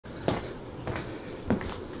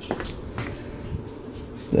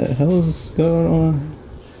the hell is going on?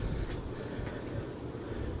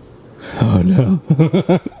 Oh no.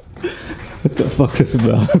 What the fuck is this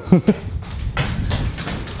about?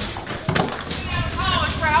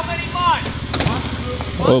 College for how many months?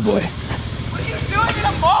 Oh boy. What are you doing in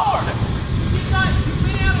a mower? You've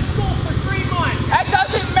been out of school for 3 months. That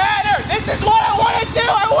doesn't matter. This is what I want to do.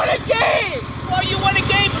 I want a game. Well, you want a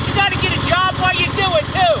game, but you got to get a job while you do it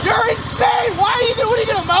too. You're insane. Why are you doing? What are you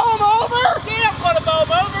gonna mow them over? Yeah, I'm gonna mow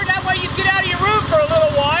them over. That way you get out of your room for a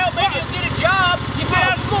little while. Maybe you'll get a job. You've been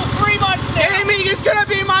out of school 3 months now. Gaming is gonna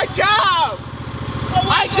be my job. Well,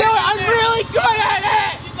 I do it. I'm really good at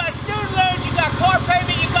it. You got student loans. You got car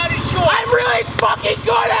payment. You got insurance. I'm really fucking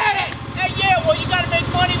good at it. Hey, yeah. Well, you got to make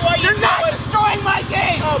money while you're not destroying my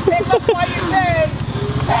game. Oh, pick up while you can.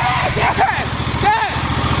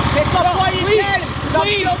 Pick up while you can.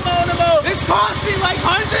 Please don't mow them over. This cost me like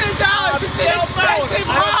hundreds of dollars. It's an expensive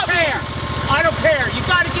hobby. I don't care. You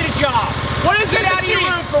got to get a job. What does this achieve?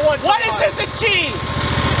 What does this achieve?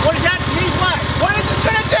 What does that mean? What is this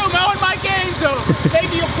gonna do? Mowing my game's over.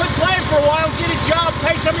 Maybe you'll quit playing for a while, get a job,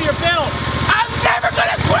 pay some of your bills. I'm never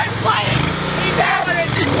gonna quit playing.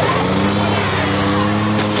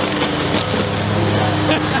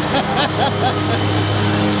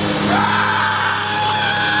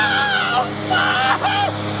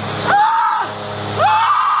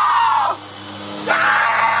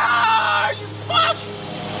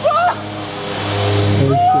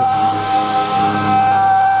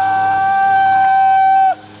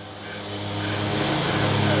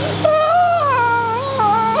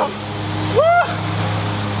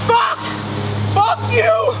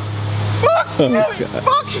 Oh,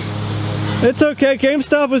 God. It's okay.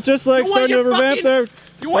 GameStop was just like starting to revamp their.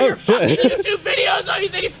 You want your fucking YouTube videos? Oh, you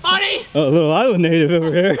think it's funny? Oh, a little island native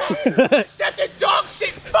over here. Step in dog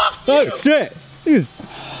shit. Fuck you. Oh shit! He's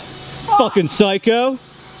fucking psycho.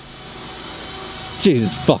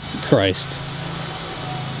 Jesus fucking Christ.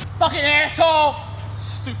 Fucking asshole.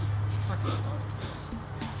 Stupid.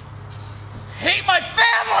 Hate my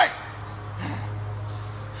family.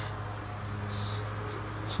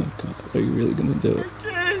 Oh God, are you really gonna do it?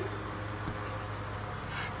 Okay.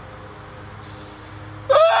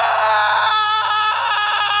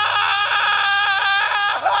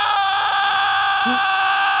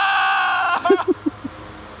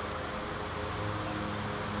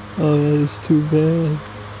 Oh, that is too bad.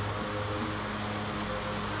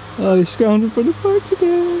 Oh, he's scrounging for the parts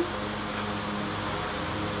again.